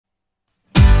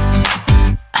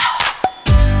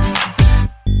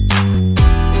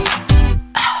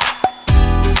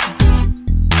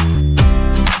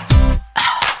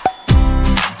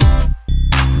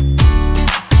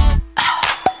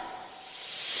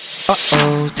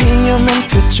태연한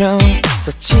표정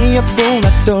있었지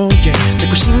여보와도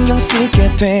자꾸 신경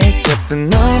쓰게 돼 예쁜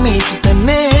너의 미소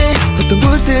때문에 어떤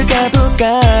곳을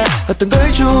가볼까 어떤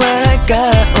걸 좋아할까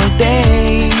all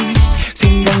day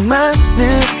생각만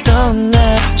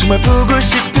늘어나 정말 보고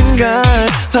싶은 걸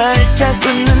활짝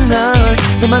웃는 널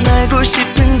너만 알고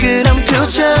싶은 그런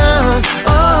표정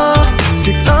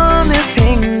슥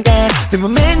어느샌가 내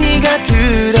맘에 네가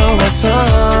들어와서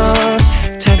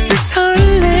잔뜩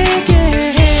설레게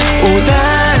해 Oh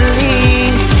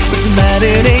darling 무슨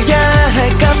말을 해야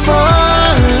할까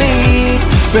falling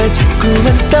왜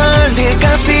자꾸만 떨릴까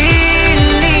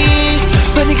feeling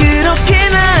뻔히 그렇게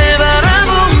날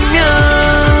바라보면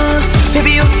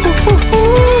Baby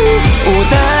oh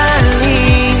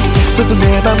darling 너도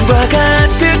내 맘과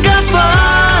같을까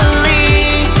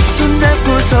falling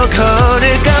손잡고서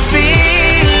걸을까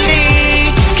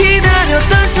feeling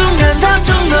기다렸던 순간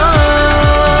답정 너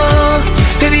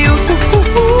Baby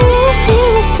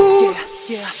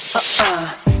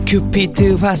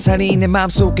큐피드 화살이 내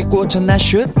맘속에 꽂혔나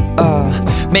슛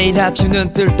매일 아침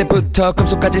눈 뜰 때부터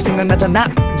금속까지 생각나잖아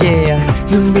yeah.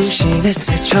 눈부신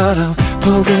햇살처럼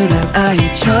포근한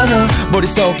아이처럼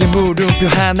머릿속에 물음표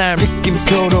하나를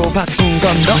느낌표로 바꾼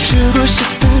건 너 주고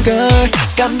싶은 걸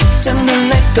깜짝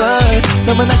놀랄걸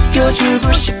너만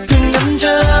아껴주고 싶은 감정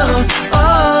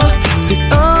슥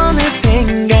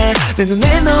어느샌가 내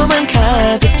눈에 너만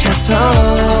가득 차서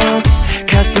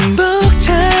가슴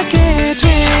벅차게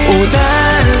돼 Oh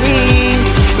darling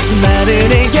무슨 말을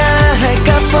해야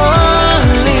할까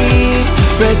falling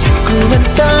왜 자꾸만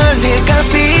떨릴까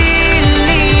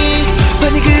feeling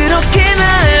뻔히 그렇게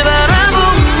날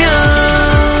바라보면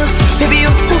Baby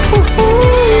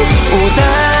oh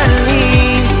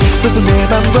darling 너도 내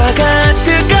맘과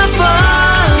같을까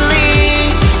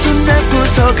falling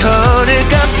손잡고서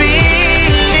걸을까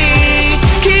feeling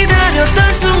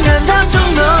기다렸던 순간 답정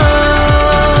너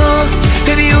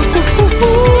Baby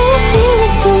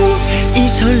이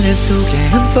설렘 속에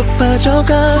흠뻑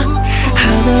빠져가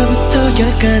하나부터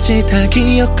열까지 다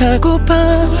기억하고파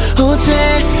어제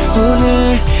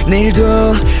오늘 내일도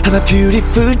I'm a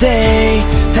beautiful day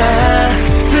다